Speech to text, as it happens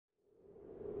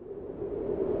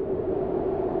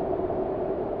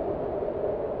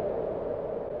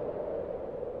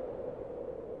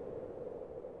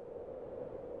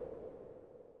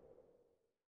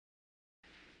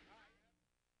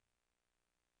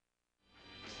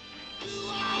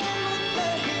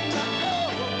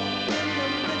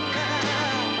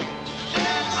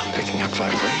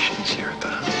vibrations here at the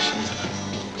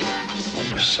house.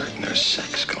 And we're certain there's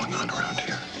sex going on around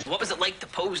here. What was it like to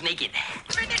pose naked?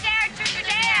 Truth or dare, truth or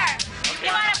dare. Okay.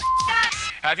 You want to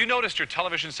us? Have you noticed your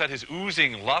television set is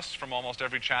oozing lust from almost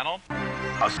every channel?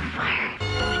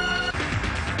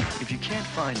 If you can't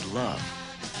find love,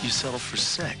 you settle for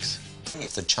sex.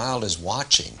 If the child is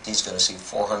watching, he's going to see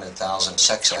 400,000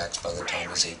 sex acts by the time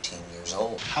he's 18 years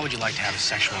old. How would you like to have a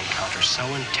sexual encounter so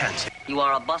intense? You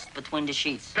are a bust between the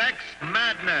sheets. Sex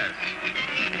Madness.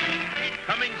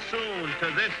 Coming soon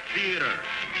to this theater.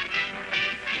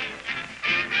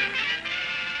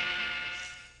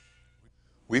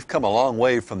 We've come a long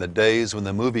way from the days when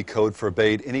the movie code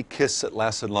forbade any kiss that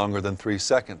lasted longer than 3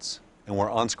 seconds, and where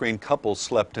on-screen couples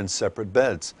slept in separate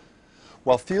beds.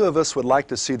 While few of us would like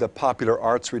to see the popular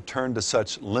arts return to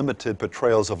such limited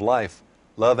portrayals of life,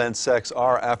 love and sex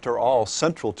are, after all,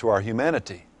 central to our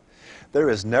humanity.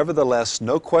 There is nevertheless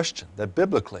no question that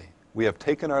biblically we have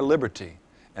taken our liberty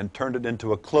and turned it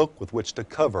into a cloak with which to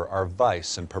cover our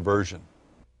vice and perversion.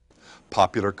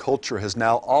 Popular culture has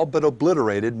now all but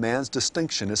obliterated man's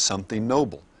distinction as something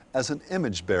noble, as an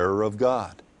image bearer of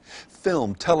God.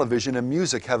 Film, television, and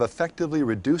music have effectively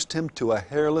reduced him to a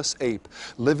hairless ape,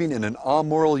 living in an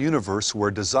amoral universe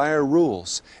where desire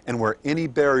rules and where any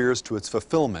barriers to its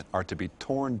fulfillment are to be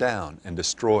torn down and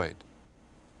destroyed.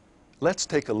 Let's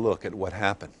take a look at what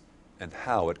happened and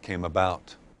how it came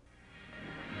about.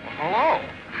 Hello.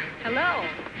 Hello.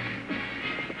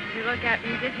 You look at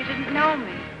me as if you didn't know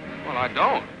me. Well, I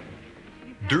don't.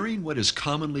 During what is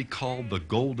commonly called the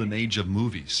Golden Age of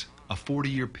movies, a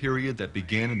 40-year period that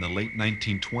began in the late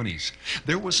 1920s,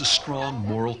 there was a strong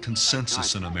moral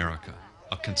consensus in America,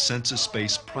 a consensus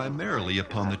based primarily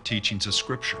upon the teachings of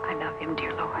Scripture. I love him,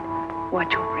 dear Lord.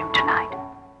 Watch over him tonight.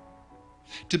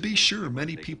 To be sure,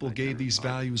 many people gave these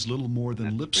values little more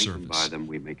than lip service. By them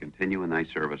we may continue in thy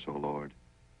service, O Lord,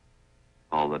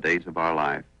 all the days of our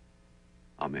life.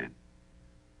 Amen.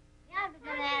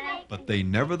 But they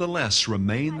nevertheless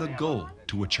remain the goal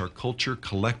to which our culture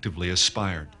collectively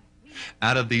aspired.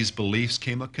 Out of these beliefs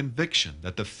came a conviction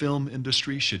that the film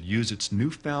industry should use its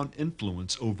newfound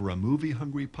influence over a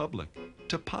movie-hungry public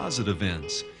to positive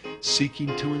ends,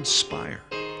 seeking to inspire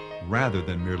rather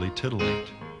than merely titillate.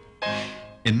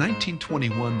 In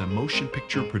 1921, the Motion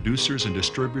Picture Producers and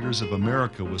Distributors of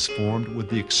America was formed with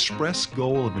the express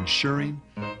goal of ensuring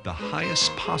the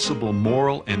highest possible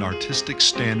moral and artistic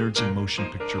standards in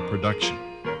motion picture production.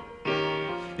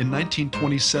 In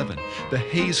 1927, the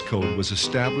Hays Code was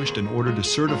established in order to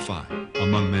certify,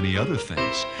 among many other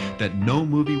things, that no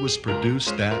movie was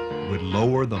produced that would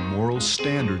lower the moral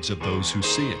standards of those who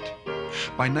see it.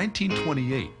 By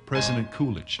 1928, President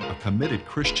Coolidge, a committed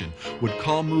Christian, would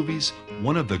call movies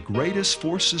one of the greatest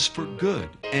forces for good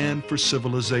and for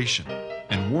civilization.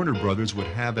 And Warner Brothers would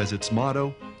have as its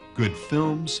motto, good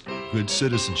films, good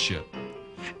citizenship.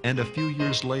 And a few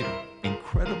years later,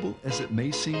 incredible as it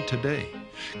may seem today,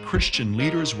 Christian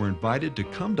leaders were invited to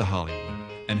come to Hollywood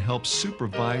and help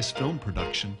supervise film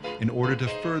production in order to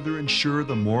further ensure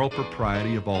the moral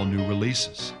propriety of all new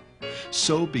releases.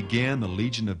 So began the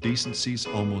Legion of Decency's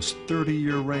almost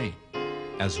 30-year reign,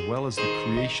 as well as the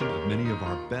creation of many of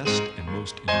our best and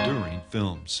most enduring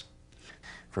films.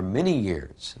 For many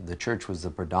years, the church was the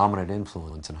predominant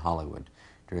influence in Hollywood.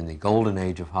 During the golden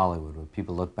age of Hollywood, what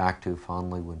people look back to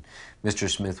fondly when Mr.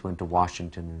 Smith went to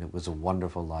Washington and it was a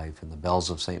wonderful life and the bells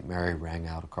of St. Mary rang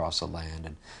out across the land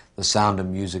and the sound of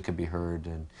music could be heard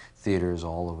in theaters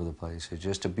all over the place. It's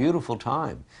just a beautiful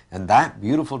time. And that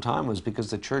beautiful time was because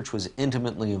the church was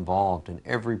intimately involved in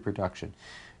every production.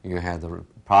 You had the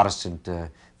Protestant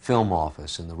film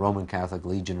office and the Roman Catholic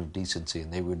Legion of Decency,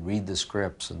 and they would read the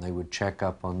scripts and they would check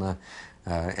up on the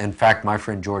in fact, my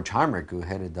friend George Heinrich, who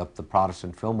headed up the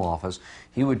Protestant film office,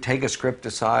 he would take a script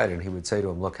aside and he would say to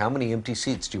him, look, how many empty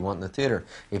seats do you want in the theater?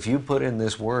 If you put in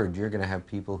this word, you're going to have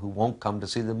people who won't come to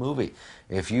see the movie.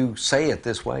 If you say it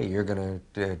this way, you're going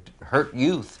to hurt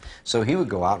youth. So he would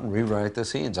go out and rewrite the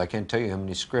scenes. I can't tell you how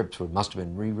many scripts must have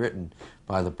been rewritten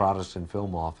by the Protestant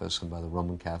film office and by the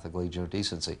Roman Catholic Legion of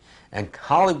Decency. And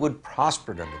Hollywood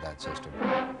prospered under that system.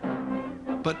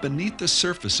 But beneath the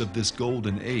surface of this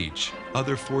golden age,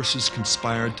 other forces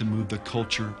conspired to move the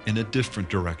culture in a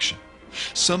different direction.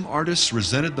 Some artists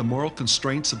resented the moral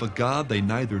constraints of a God they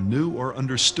neither knew or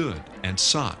understood and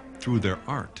sought, through their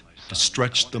art, to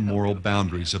stretch the moral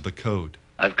boundaries of the code.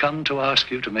 I've come to ask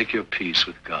you to make your peace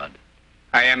with God.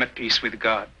 I am at peace with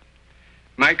God.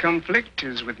 My conflict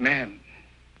is with man.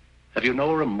 Have you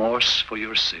no remorse for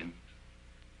your sin?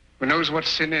 Who knows what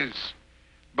sin is?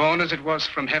 Born as it was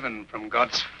from heaven, from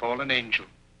God's fallen angel.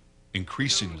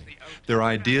 Increasingly, their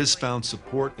ideas found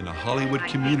support in a Hollywood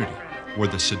community where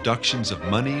the seductions of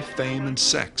money, fame, and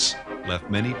sex left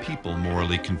many people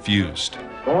morally confused.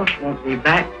 Boss won't be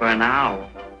back for an hour.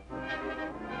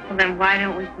 Well, then why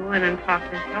don't we go in and talk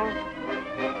this over?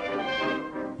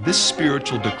 This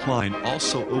spiritual decline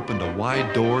also opened a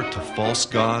wide door to false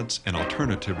gods and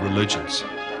alternative religions.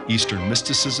 Eastern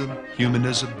mysticism,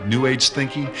 humanism, New Age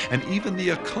thinking, and even the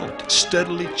occult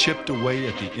steadily chipped away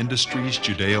at the industry's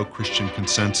Judeo-Christian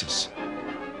consensus.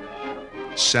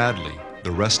 Sadly,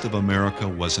 the rest of America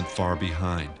wasn't far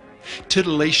behind.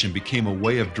 Titillation became a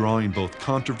way of drawing both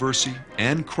controversy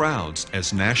and crowds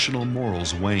as national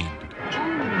morals waned.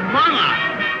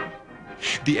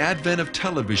 The advent of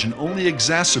television only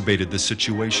exacerbated the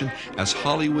situation as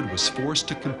Hollywood was forced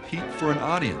to compete for an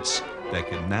audience that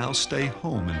could now stay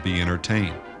home and be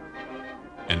entertained.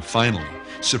 And finally,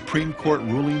 Supreme Court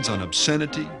rulings on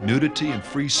obscenity, nudity, and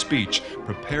free speech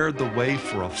prepared the way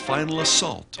for a final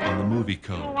assault on the movie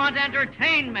code. You want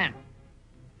entertainment,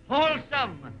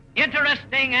 wholesome,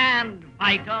 interesting, and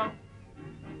vital?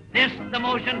 This the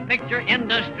motion picture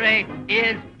industry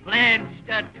is pledged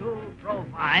to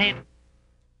provide.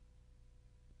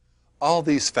 All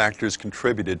these factors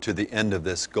contributed to the end of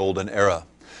this golden era,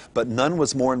 but none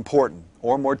was more important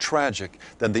or more tragic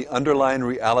than the underlying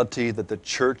reality that the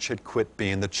church had quit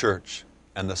being the church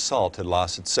and the salt had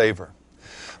lost its savor.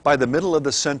 By the middle of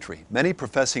the century, many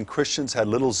professing Christians had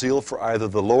little zeal for either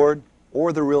the Lord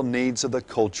or the real needs of the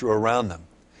culture around them.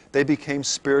 They became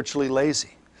spiritually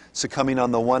lazy, succumbing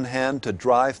on the one hand to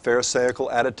dry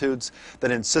Pharisaical attitudes that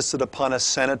insisted upon a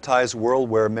sanitized world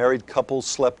where married couples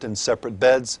slept in separate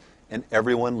beds and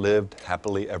everyone lived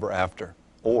happily ever after.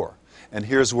 Or, and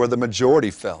here's where the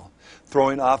majority fell,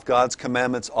 throwing off God's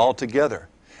commandments altogether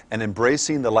and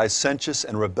embracing the licentious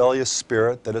and rebellious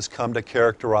spirit that has come to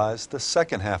characterize the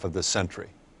second half of this century.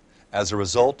 As a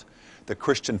result, the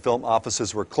Christian film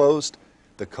offices were closed,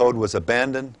 the code was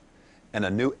abandoned, and a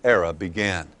new era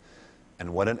began.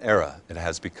 And what an era it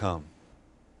has become.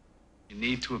 You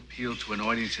need to appeal to an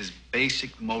audience's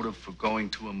basic motive for going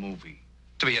to a movie.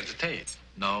 To be entertained.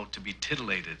 No, to be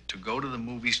titillated. To go to the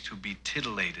movies to be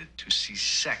titillated, to see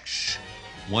sex.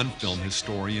 One film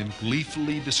historian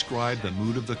gleefully described the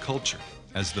mood of the culture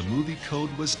as the movie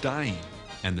code was dying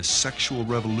and the sexual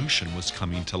revolution was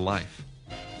coming to life.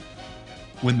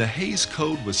 When the Hays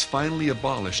Code was finally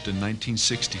abolished in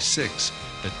 1966,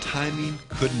 the timing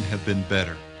couldn't have been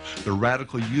better. The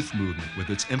radical youth movement, with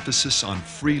its emphasis on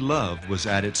free love, was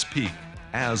at its peak,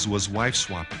 as was wife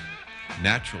swapping.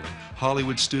 Naturally,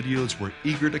 Hollywood studios were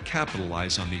eager to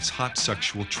capitalize on these hot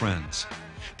sexual trends.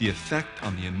 The effect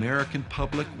on the American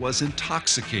public was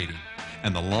intoxicating,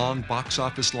 and the long box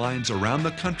office lines around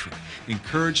the country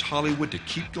encouraged Hollywood to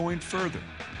keep going further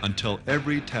until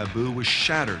every taboo was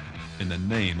shattered in the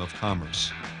name of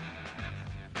commerce.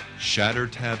 Shatter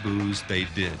taboos they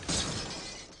did.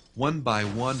 One by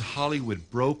one, Hollywood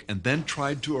broke and then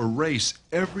tried to erase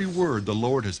every word the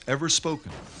Lord has ever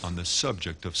spoken on the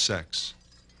subject of sex.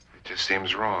 It just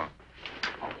seems wrong.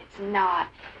 Oh, it's not.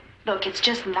 Look, it's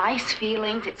just nice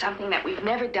feelings. It's something that we've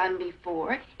never done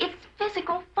before. It's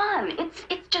physical fun.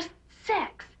 It's just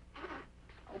sex.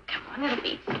 Oh, come on, it'll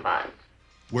be fun.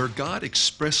 Where God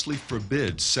expressly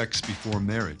forbids sex before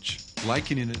marriage,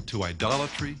 likening it to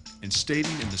idolatry and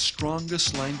stating in the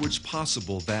strongest language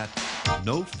possible that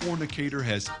no fornicator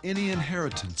has any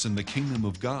inheritance in the kingdom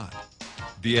of God.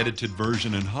 The edited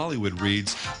version in Hollywood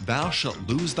reads, "Thou shalt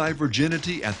lose thy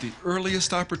virginity at the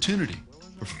earliest opportunity,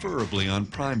 preferably on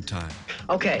prime time."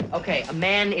 Okay, a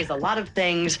man is a lot of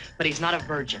things, but he's not a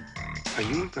virgin. Are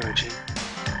you a virgin?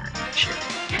 Sure.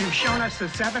 You've shown us the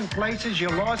 7 places you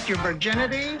lost your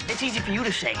virginity? It's easy for you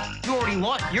to say. You already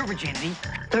lost your virginity.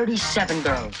 37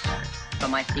 girls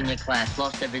from my senior class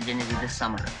lost their virginity this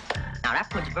summer. Now, that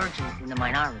puts virgins in the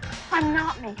minority. I'm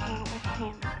not making it with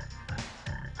him.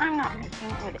 I'm not making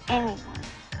it with anyone.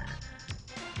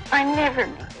 I never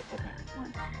make it with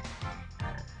anyone.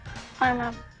 I'm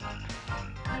a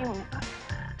unicorn.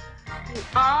 You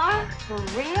are? For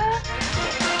real?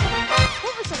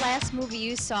 What was the last movie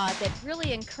you saw that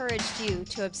really encouraged you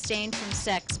to abstain from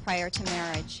sex prior to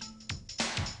marriage?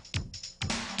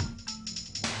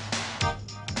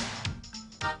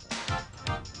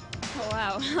 Oh,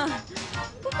 wow.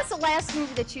 What was the last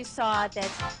movie that you saw that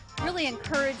really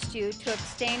encouraged you to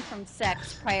abstain from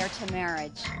sex prior to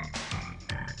marriage?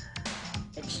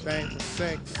 Abstain from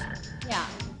sex? Yeah.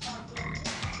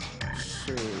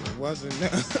 Sure, it wasn't.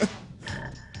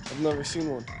 I've never seen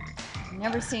one.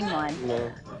 Never seen one?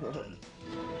 No.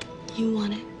 You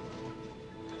want it.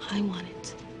 I want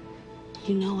it.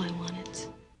 You know I want it.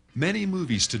 Many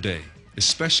movies today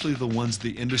especially the ones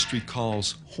the industry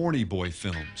calls horny boy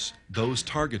films, those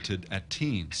targeted at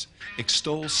teens,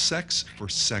 extol sex for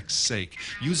sex's sake,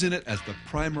 using it as the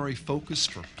primary focus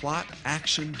for plot,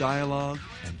 action, dialogue,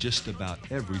 and just about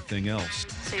everything else.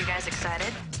 So you guys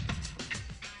excited?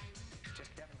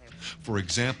 For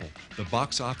example, the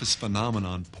box office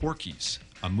phenomenon Porky's,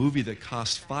 a movie that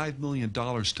cost $5 million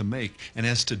to make and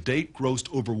has to date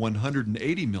grossed over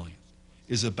 $180 million,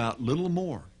 is about little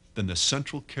more than the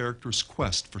central character's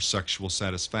quest for sexual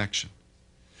satisfaction.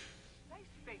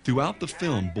 Throughout the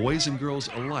film, boys and girls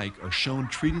alike are shown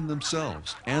treating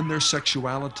themselves and their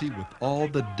sexuality with all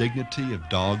the dignity of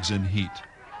dogs in heat.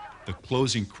 The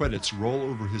closing credits roll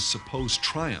over his supposed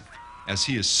triumph as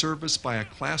he is serviced by a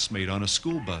classmate on a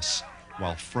school bus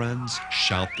while friends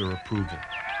shout their approval.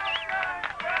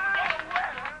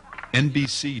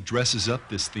 NBC dresses up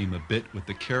this theme a bit with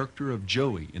the character of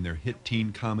Joey in their hit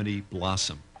teen comedy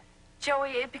Blossom. Joey,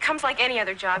 it becomes like any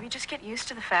other job. You just get used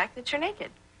to the fact that you're naked.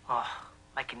 Oh,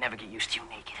 I can never get used to you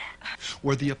naked.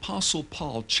 Where the Apostle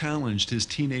Paul challenged his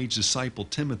teenage disciple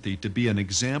Timothy to be an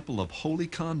example of holy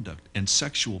conduct and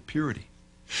sexual purity,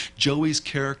 Joey's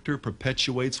character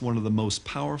perpetuates one of the most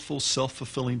powerful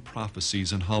self-fulfilling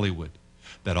prophecies in Hollywood,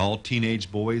 that all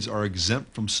teenage boys are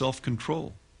exempt from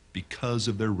self-control because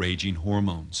of their raging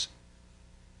hormones.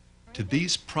 To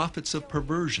these prophets of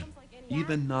perversion,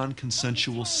 even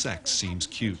non-consensual sex seems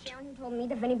cute. He told me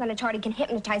that Vinny Bonachardi can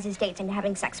hypnotize his dates into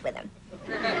having sex with him.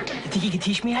 You think he can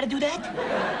teach me how to do that?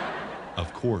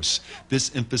 Of course,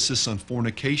 this emphasis on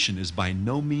fornication is by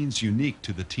no means unique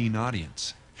to the teen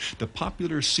audience. The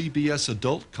popular CBS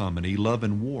adult comedy Love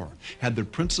and War had their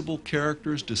principal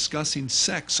characters discussing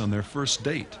sex on their first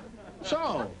date.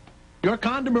 So, your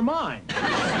condom or mine?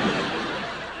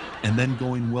 And then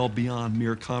going well beyond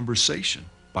mere conversation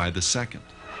by the second.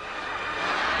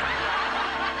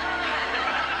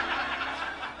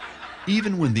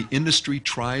 Even when the industry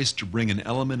tries to bring an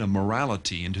element of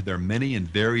morality into their many and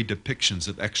varied depictions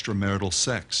of extramarital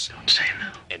sex, Don't say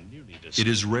no. it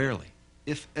is rarely,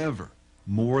 if ever,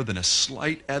 more than a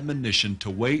slight admonition to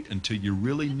wait until you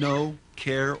really know,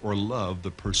 care, or love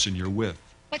the person you're with.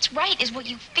 What's right is what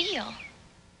you feel.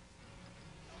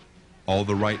 All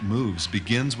the Right Moves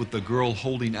begins with the girl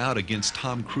holding out against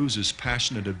Tom Cruise's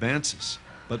passionate advances.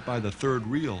 But by the third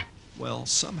reel, well,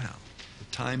 somehow, the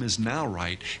time is now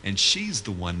right, and she's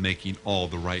the one making all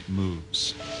the right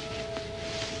moves.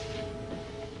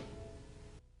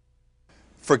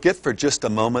 Forget for just a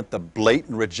moment the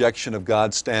blatant rejection of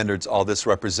God's standards all this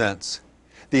represents.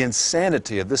 The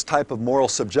insanity of this type of moral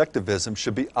subjectivism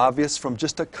should be obvious from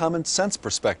just a common sense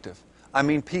perspective. I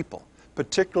mean people,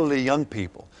 particularly young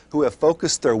people, who have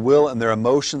focused their will and their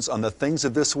emotions on the things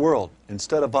of this world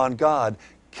instead of on God,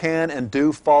 can and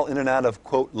do fall in and out of,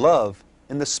 quote, love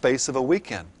in the space of a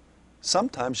weekend,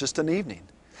 sometimes just an evening.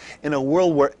 In a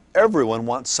world where everyone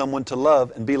wants someone to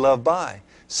love and be loved by,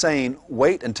 saying,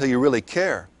 wait until you really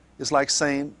care, is like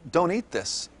saying, don't eat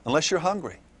this unless you're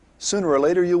hungry. Sooner or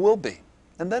later you will be.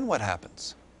 And then what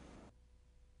happens?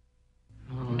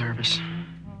 I'm a little nervous.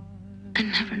 I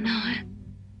never know it.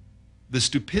 The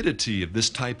stupidity of this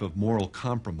type of moral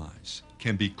compromise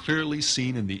can be clearly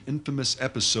seen in the infamous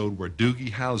episode where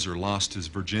Doogie Howser lost his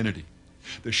virginity.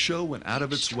 The show went out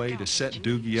of its way to set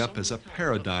Doogie up as a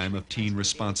paradigm of teen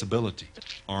responsibility.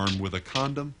 Armed with a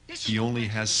condom, he only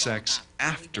has sex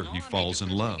after he falls in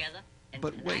love.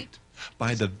 But wait,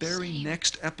 by the very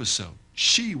next episode,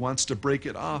 she wants to break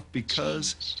it off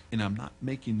because, and I'm not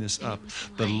making this up,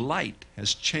 the light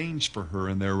has changed for her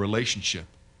in their relationship.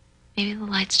 Maybe the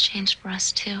lights changed for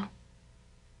us too.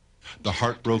 The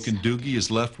heartbroken Doogie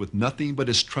is left with nothing but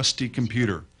his trusty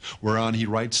computer, whereon he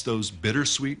writes those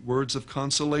bittersweet words of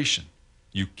consolation.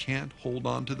 You can't hold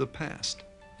on to the past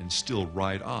and still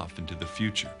ride off into the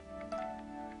future.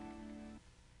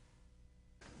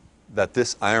 That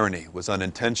this irony was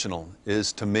unintentional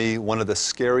is, to me, one of the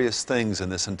scariest things in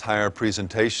this entire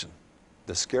presentation.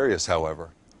 The scariest, however,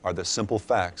 are the simple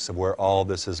facts of where all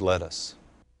this has led us.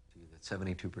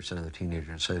 72% of the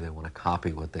teenagers say they want to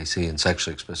copy what they see in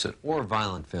sexually explicit or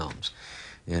violent films.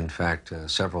 In fact,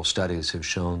 several studies have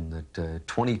shown that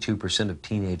 22% of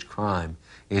teenage crime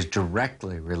is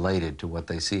directly related to what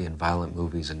they see in violent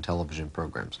movies and television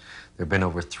programs. There have been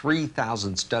over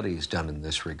 3,000 studies done in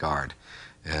this regard,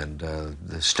 and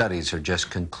the studies are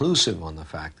just conclusive on the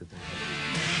fact that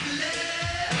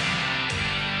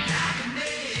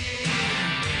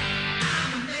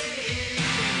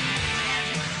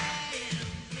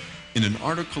In an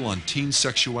article on teen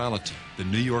sexuality, the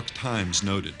New York Times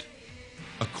noted,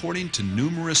 according to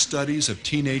numerous studies of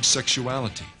teenage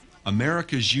sexuality,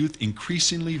 America's youth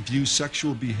increasingly view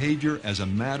sexual behavior as a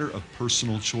matter of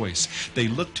personal choice. They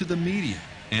look to the media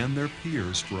and their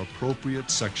peers for appropriate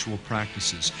sexual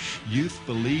practices. Youth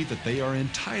believe that they are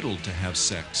entitled to have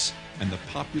sex, and the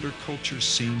popular culture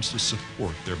seems to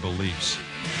support their beliefs.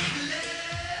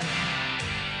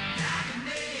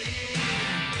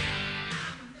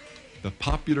 The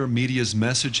popular media's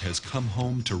message has come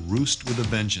home to roost with a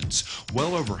vengeance.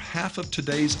 Well over half of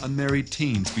today's unmarried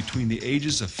teens between the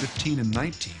ages of 15 and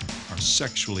 19 are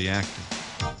sexually active.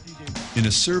 In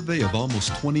a survey of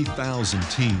almost 20,000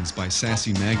 teens by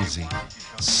Sassy Magazine,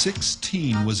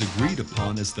 16 was agreed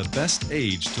upon as the best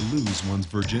age to lose one's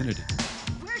virginity.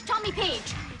 Where's Tommy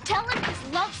Page? Tell him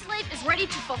his love slave is ready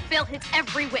to fulfill his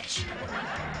every wish.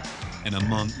 And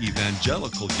among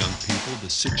evangelical young people, the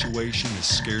situation is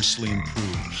scarcely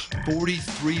improved.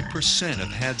 43%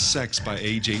 have had sex by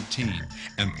age 18,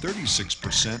 and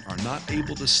 36% are not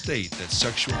able to state that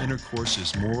sexual intercourse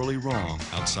is morally wrong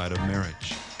outside of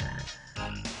marriage.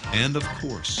 And of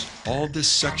course, all this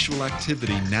sexual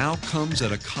activity now comes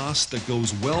at a cost that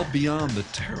goes well beyond the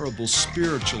terrible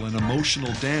spiritual and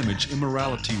emotional damage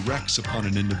immorality wreaks upon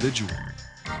an individual.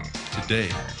 Today,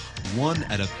 1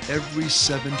 out of every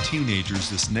 7 teenagers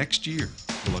this next year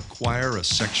will acquire a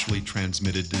sexually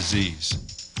transmitted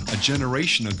disease. A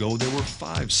generation ago, there were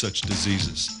 5 such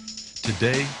diseases.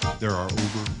 Today, there are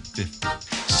over 50.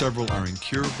 Several are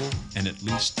incurable, and at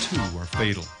least 2 are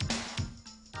fatal.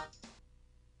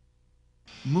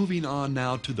 Moving on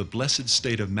now to the blessed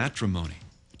state of matrimony,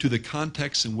 to the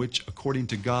context in which, according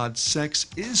to God, sex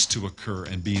is to occur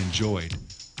and be enjoyed.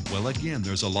 Well, again,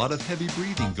 there's a lot of heavy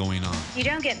breathing going on. You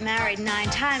don't get married 9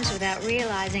 times without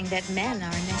realizing that men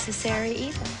are necessary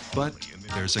either. But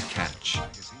there's a catch.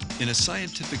 In a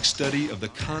scientific study of the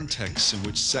context in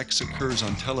which sex occurs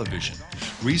on television,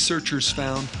 researchers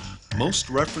found most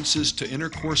references to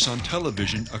intercourse on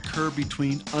television occur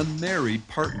between unmarried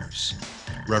partners.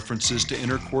 References to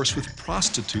intercourse with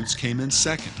prostitutes came in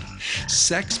second.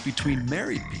 Sex between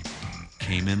married people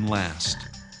came in last.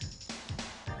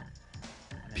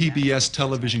 PBS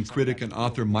television critic and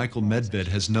author Michael Medved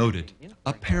has noted,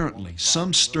 apparently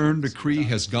some stern decree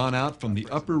has gone out from the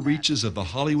upper reaches of the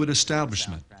Hollywood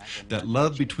establishment that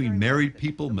love between married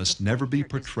people must never be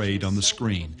portrayed on the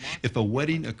screen. If a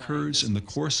wedding occurs in the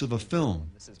course of a film,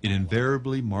 it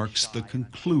invariably marks the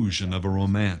conclusion of a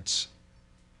romance.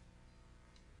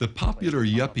 The popular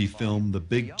yuppie film The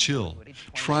Big Chill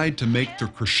tried to make the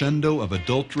crescendo of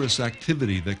adulterous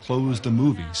activity that closed the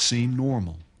movie seem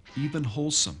normal, even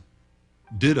wholesome.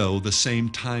 Ditto the same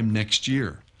time next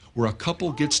year, where a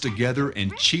couple gets together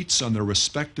and cheats on their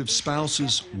respective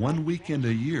spouses 1 weekend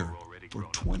a year for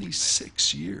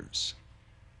 26 years.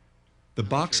 The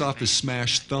box office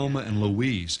smash Thelma and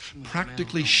Louise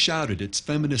practically shouted its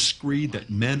feminist screed that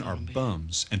men are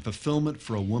bums and fulfillment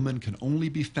for a woman can only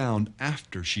be found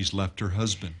after she's left her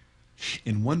husband.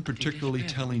 In one particularly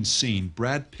telling scene,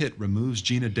 Brad Pitt removes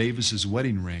Gina Davis's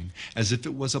wedding ring as if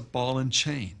it was a ball and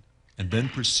chain, and then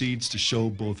proceeds to show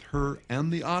both her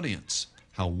and the audience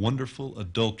how wonderful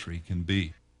adultery can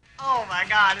be. Oh my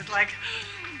God, it's like...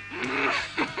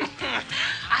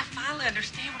 I finally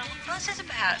understand what all the fuss is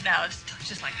about now. It's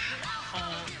just like a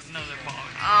whole another ball.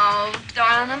 Oh,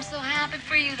 darling, I'm so happy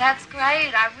for you. That's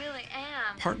great. I really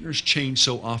am. Partners change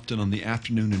so often on the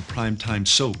afternoon and primetime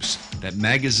soaps that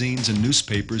magazines and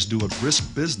newspapers do a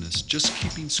brisk business just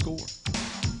keeping score.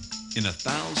 In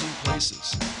 1,000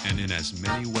 places and in as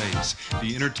many ways,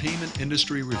 the entertainment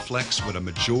industry reflects what a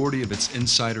majority of its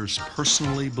insiders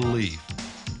personally believe.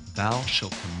 Thou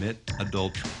shalt commit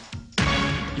adultery.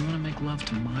 You want to make love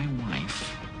to my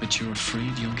wife, but you're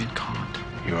afraid you'll get caught.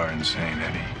 You are insane,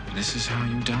 Eddie. This is how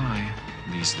you die.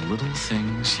 These little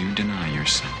things you deny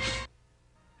yourself.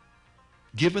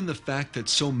 Given the fact that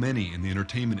so many in the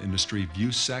entertainment industry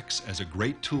view sex as a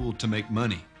great tool to make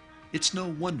money, it's no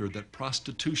wonder that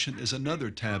prostitution is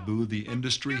another taboo the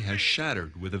industry has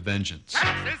shattered with a vengeance.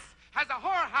 Texas has a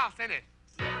whorehouse in it.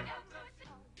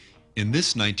 In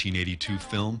this 1982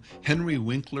 film, Henry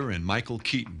Winkler and Michael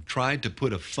Keaton tried to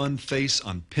put a fun face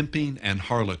on pimping and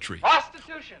harlotry.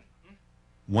 Prostitution.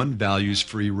 One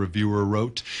values-free reviewer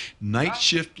wrote, "Night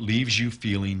Shift leaves you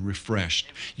feeling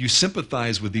refreshed. You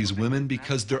sympathize with these women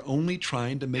because they're only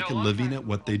trying to make a living at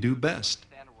what they do best.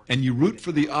 And you root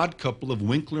for the odd couple of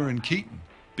Winkler and Keaton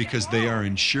because they are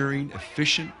ensuring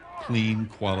efficient, clean,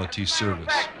 quality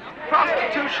service."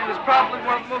 Prostitution is probably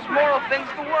one of the most moral things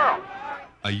in the world.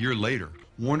 A year later,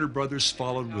 Warner Brothers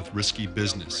followed with Risky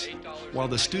Business. While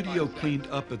the studio cleaned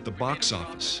up at the box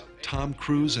office, Tom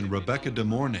Cruise and Rebecca De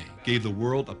Mornay gave the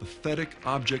world a pathetic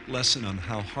object lesson on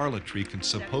how harlotry can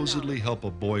supposedly help a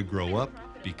boy grow up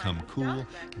become cool,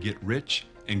 get rich,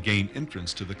 and gain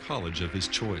entrance to the college of his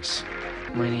choice.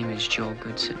 My name is Joel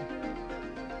Goodson.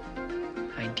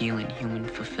 I deal in human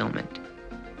fulfillment.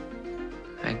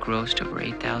 I grossed over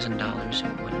 $8,000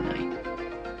 in one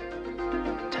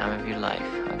night. Time of your life,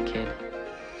 huh, kid?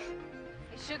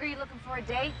 Hey, Sugar, you looking for a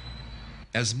date?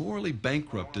 As morally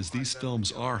bankrupt as these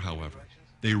films are, however,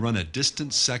 they run a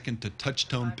distant second to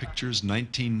Touchstone Pictures'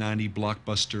 1990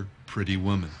 blockbuster, Pretty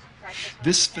Woman.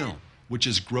 This film, which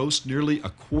has grossed nearly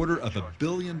 $250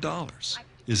 million,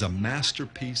 is a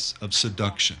masterpiece of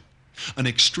seduction. An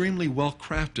extremely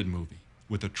well-crafted movie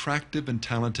with attractive and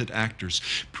talented actors.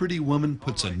 Pretty Woman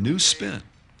puts a new spin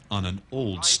on an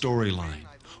old storyline,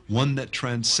 one that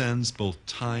transcends both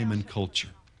time and culture.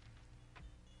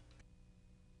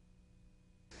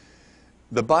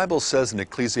 The Bible says in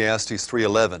Ecclesiastes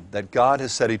 3:11 that God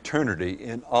has set eternity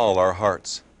in all our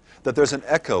hearts, that there's an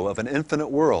echo of an infinite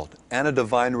world and a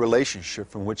divine relationship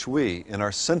from which we, in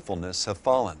our sinfulness, have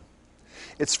fallen.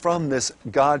 It's from this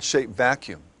God-shaped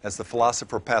vacuum, as the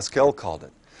philosopher Pascal called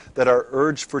it, that our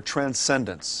urge for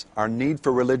transcendence, our need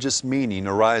for religious meaning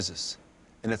arises.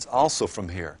 And it's also from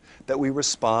here that we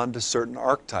respond to certain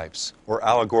archetypes or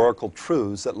allegorical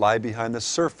truths that lie behind the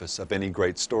surface of any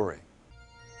great story.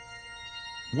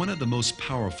 One of the most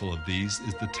powerful of these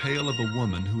is the tale of a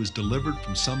woman who is delivered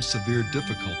from some severe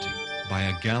difficulty by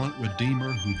a gallant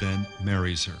redeemer who then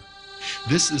marries her.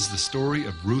 This is the story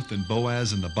of Ruth and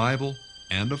Boaz in the Bible,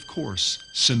 and of course,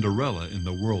 Cinderella in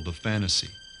the world of fantasy.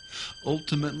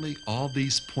 Ultimately, all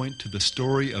these point to the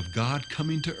story of God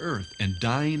coming to earth and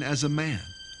dying as a man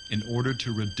in order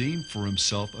to redeem for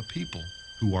himself a people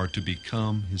who are to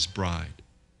become his bride.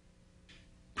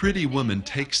 Pretty Woman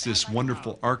takes this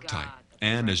wonderful archetype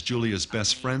and, as Julia's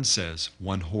best friend says,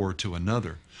 one whore to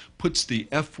another, puts the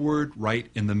F word right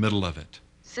in the middle of it.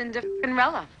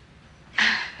 Cinderella.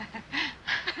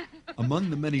 Among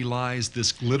the many lies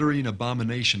this glittering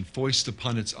abomination foists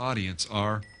upon its audience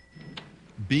are: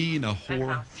 being a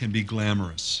whore can be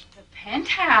glamorous. The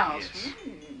penthouse.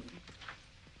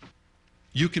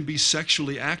 You can be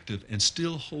sexually active and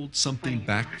still hold something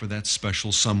back for that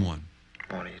special someone.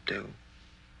 What do you do?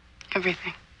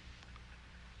 Everything.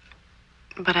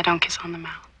 But I don't kiss on the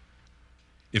mouth.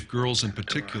 If girls in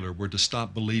particular were to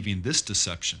stop believing this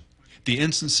deception, the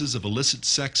instances of illicit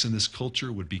sex in this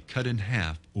culture would be cut in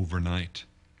half overnight.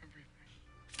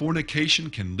 Fornication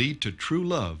can lead to true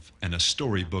love and a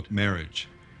storybook marriage.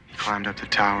 He climbed up the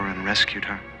tower and rescued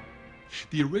her.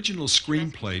 The original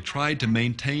screenplay tried to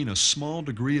maintain a small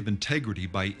degree of integrity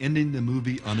by ending the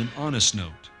movie on an honest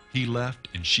note. He left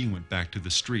and she went back to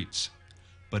the streets.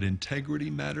 But integrity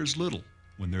matters little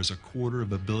when there's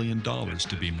 $250 million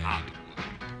to be made.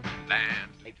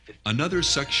 Another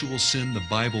sexual sin the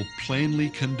Bible plainly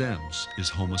condemns is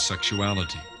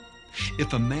homosexuality.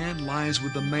 If a man lies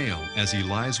with a male as he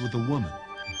lies with a woman,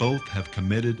 both have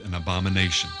committed an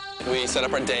abomination. We set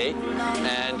up our date,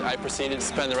 and I proceeded to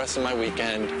spend the rest of my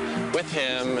weekend with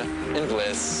him in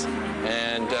bliss,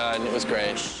 and it was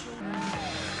great.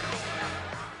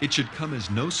 It should come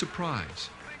as no surprise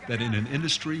that in an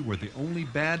industry where the only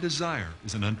bad desire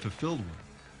is an unfulfilled one,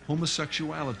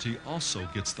 homosexuality also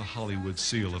gets the Hollywood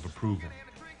seal of approval.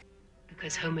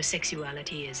 Because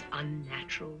homosexuality is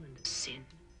unnatural and a sin.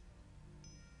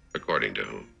 According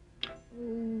to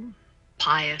whom?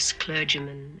 Pious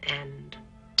clergymen and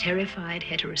terrified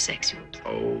heterosexuals.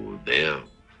 Oh, them.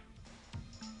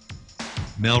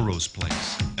 Melrose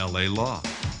Place, L.A. Law,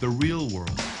 The Real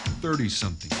World,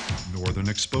 30-something, Northern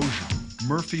Exposure,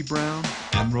 Murphy Brown,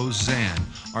 and Roseanne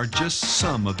are just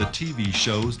some of the TV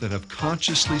shows that have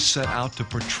consciously set out to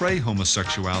portray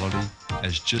homosexuality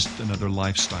as just another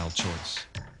lifestyle choice.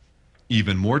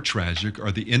 Even more tragic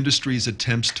are the industry's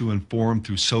attempts to inform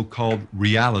through so-called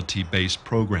reality-based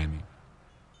programming.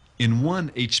 In one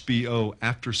HBO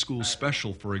after-school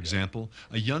special, for example,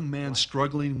 a young man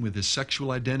struggling with his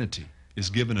sexual identity is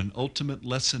given an ultimate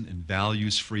lesson in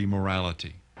values-free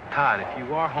morality. Todd, if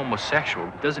you are homosexual,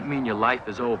 it doesn't mean your life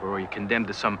is over or you're condemned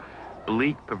to some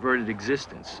bleak, perverted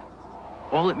existence.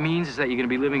 All it means is that you're going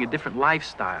to be living a different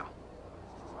lifestyle.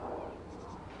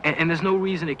 And there's no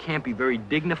reason it can't be very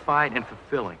dignified and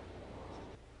fulfilling.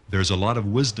 There's a lot of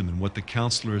wisdom in what the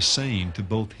counselor is saying to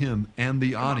both him and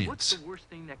the audience,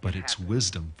 but it's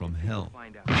wisdom from hell.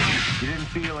 You didn't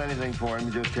feel anything for him,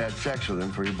 you just had sex with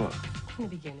him for your book. In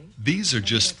the beginning. These are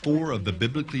just 4 of the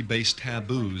biblically based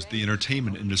taboos the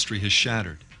entertainment industry has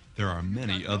shattered. There are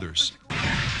many others.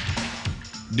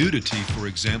 Nudity, for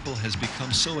example, has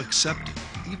become so accepted,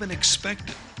 even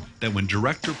expected, that when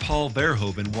director Paul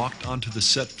Verhoeven walked onto the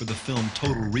set for the film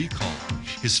Total Recall,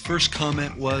 his first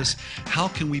comment was, "How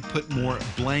can we put more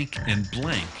blank and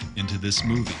blank into this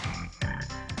movie?"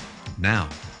 Now,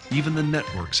 even the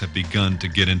networks have begun to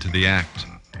get into the act.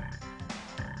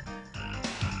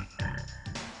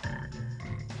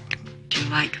 Do you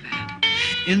like that?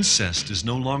 Incest is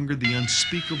no longer the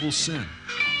unspeakable sin.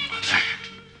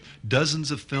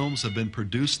 Dozens of films have been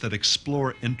produced that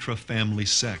explore intra-family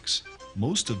sex,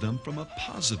 most of them from a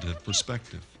positive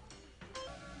perspective.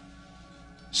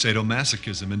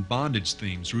 Sadomasochism and bondage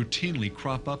themes routinely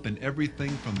crop up in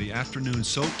everything from the afternoon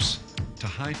soaps to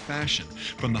high fashion,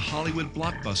 from the Hollywood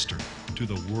blockbuster to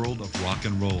the world of rock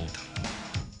and roll.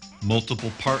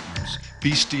 Multiple partners,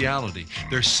 bestiality,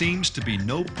 there seems to be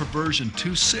no perversion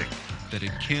too sick that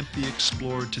it can't be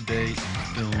explored today in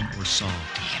film or song.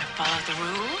 Are you gonna follow the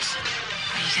rules? Or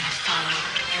are you gonna follow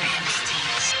your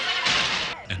instincts?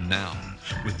 And now,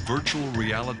 with virtual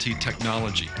reality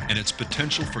technology and its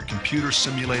potential for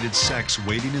computer-simulated sex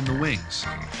waiting in the wings,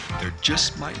 there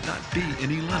just might not be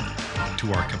any limit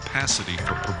to our capacity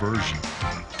for perversion.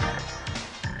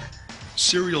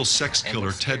 Serial sex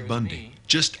killer Ted Bundy,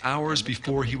 just hours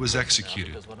before he was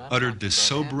executed, uttered this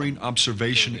sobering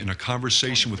observation in a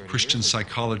conversation with Christian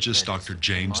psychologist Dr.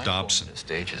 James Dobson.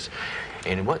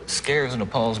 And what scares and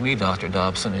appalls me, Dr.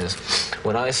 Dobson, is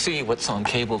when I see what's on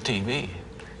cable TV.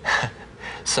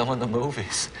 Some of the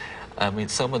movies,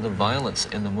 some of the violence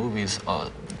in the movies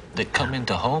that come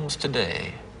into homes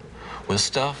today with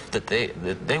stuff that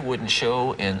they wouldn't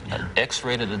show in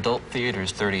X-rated adult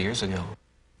theaters 30 years ago.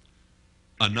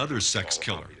 Another sex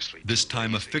killer, this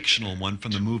time a fictional one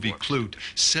from the movie Clute,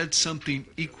 said something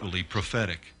equally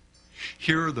prophetic.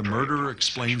 Here, the murderer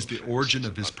explains the origin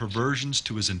of his perversions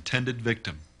to his intended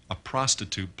victim, a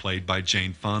prostitute played by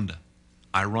Jane Fonda.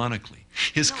 Ironically,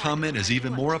 his comment is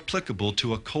even more applicable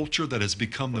to a culture that has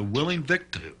become the willing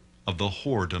victim of the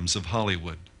whoredoms of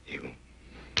Hollywood. You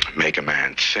make a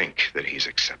man think that he's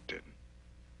accepted.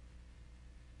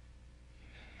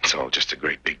 It's all just a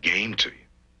great big game to you.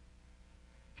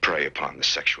 Prey upon the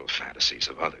sexual fantasies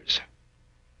of others.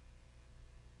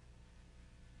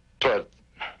 But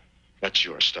that's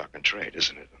your stock and trade,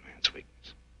 isn't it? A man's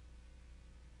weakness.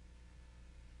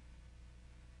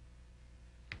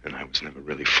 And I was never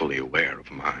really fully aware of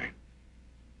mine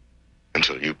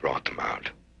until you brought them out.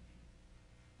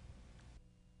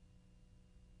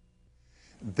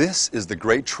 This is the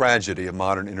great tragedy of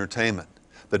modern entertainment.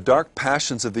 The dark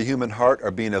passions of the human heart are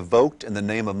being evoked in the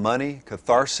name of money,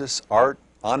 catharsis, art,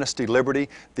 honesty, liberty.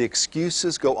 The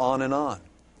excuses go on and on.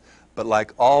 But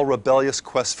like all rebellious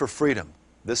quests for freedom,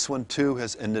 this one too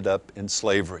has ended up in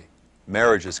slavery.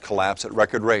 Marriages collapse at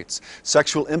record rates.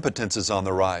 Sexual impotence is on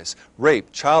the rise.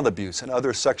 Rape, child abuse, and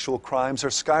other sexual crimes are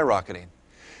skyrocketing.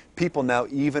 People now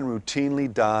even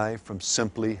routinely die from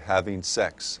simply having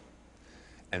sex.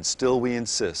 And still we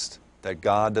insist that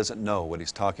God doesn't know what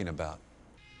He's talking about.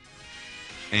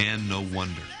 And no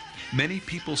wonder. Many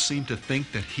people seem to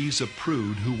think that He's a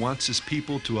prude who wants His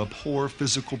people to abhor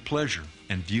physical pleasure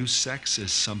and view sex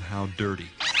as somehow dirty.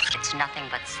 It's nothing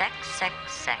but sex, sex,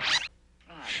 sex.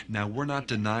 Now, we're not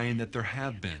denying that there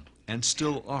have been, and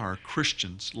still are,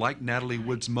 Christians, like Natalie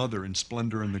Wood's mother in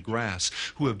Splendor in the Grass,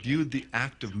 who have viewed the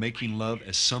act of making love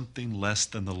as something less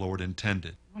than the Lord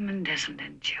intended. A woman doesn't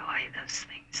enjoy those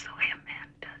things the way a man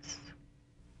does.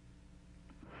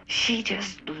 She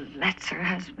just lets her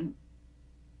husband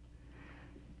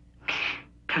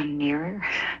come near her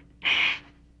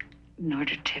in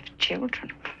order to have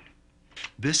children.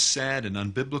 This sad and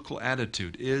unbiblical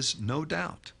attitude is, no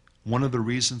doubt, one of the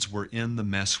reasons we're in the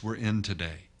mess we're in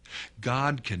today.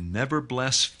 God can never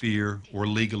bless fear or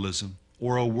legalism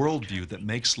or a worldview that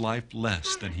makes life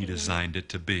less than He designed it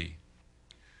to be.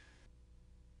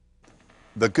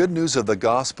 The good news of the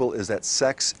gospel is that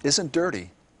sex isn't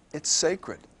dirty, it's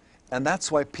sacred. And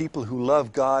that's why people who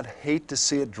love God hate to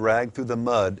see it dragged through the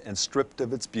mud and stripped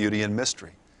of its beauty and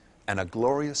mystery. And a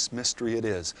glorious mystery it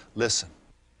is. Listen.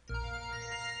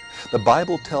 The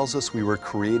Bible tells us we were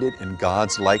created in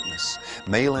God's likeness.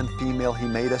 Male and female, He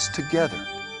made us together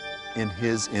in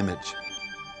His image.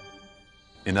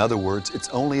 In other words, it's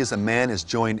only as a man is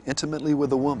joined intimately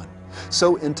with a woman,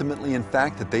 so intimately in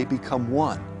fact that they become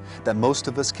one, that most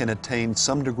of us can attain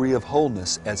some degree of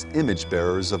wholeness as image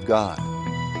bearers of God.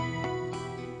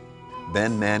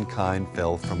 Then mankind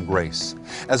fell from grace.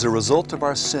 As a result of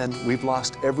our sin, we've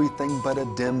lost everything but a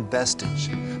dim vestige,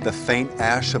 the faint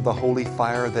ash of the holy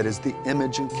fire that is the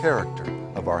image and character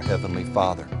of our Heavenly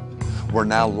Father. We're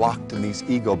now locked in these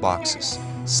ego boxes,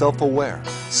 self-aware,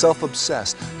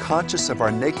 self-obsessed, conscious of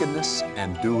our nakedness,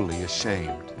 and duly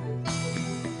ashamed.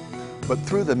 But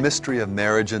through the mystery of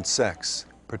marriage and sex,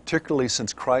 particularly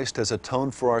since Christ has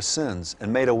atoned for our sins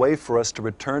and made a way for us to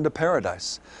return to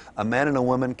paradise, a man and a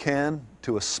woman can,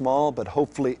 to a small but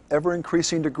hopefully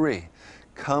ever-increasing degree,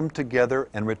 come together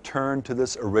and return to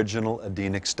this original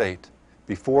Edenic state.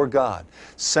 Before God,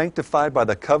 sanctified by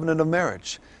the covenant of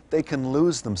marriage, they can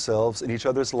lose themselves in each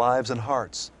other's lives and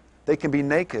hearts. They can be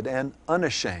naked and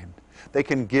unashamed. They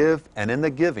can give, and in the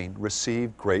giving,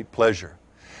 receive great pleasure.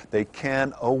 They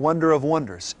can, oh wonder of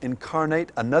wonders,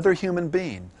 incarnate another human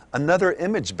being, another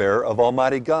image bearer of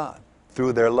Almighty God,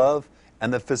 through their love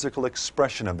and the physical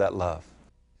expression of that love.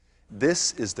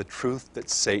 This is the truth that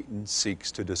Satan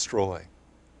seeks to destroy.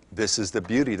 This is the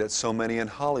beauty that so many in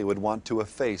Hollywood want to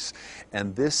efface,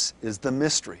 and this is the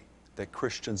mystery that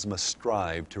Christians must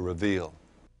strive to reveal.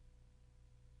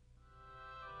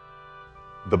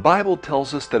 The Bible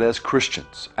tells us that as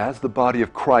Christians, as the body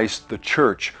of Christ, the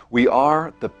church, we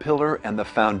are the pillar and the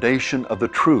foundation of the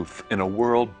truth in a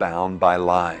world bound by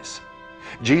lies.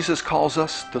 Jesus calls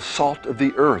us the salt of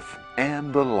the earth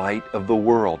and the light of the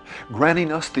world,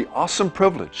 granting us the awesome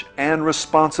privilege and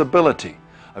responsibility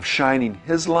of shining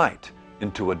His light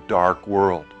into a dark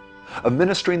world, of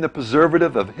ministering the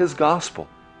preservative of His gospel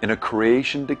in a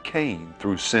creation decaying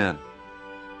through sin.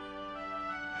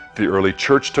 The early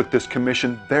church took this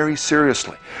commission very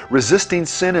seriously, resisting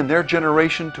sin in their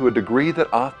generation to a degree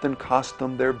that often cost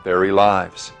them their very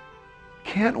lives.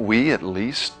 Can't we at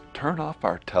least turn off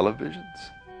our televisions?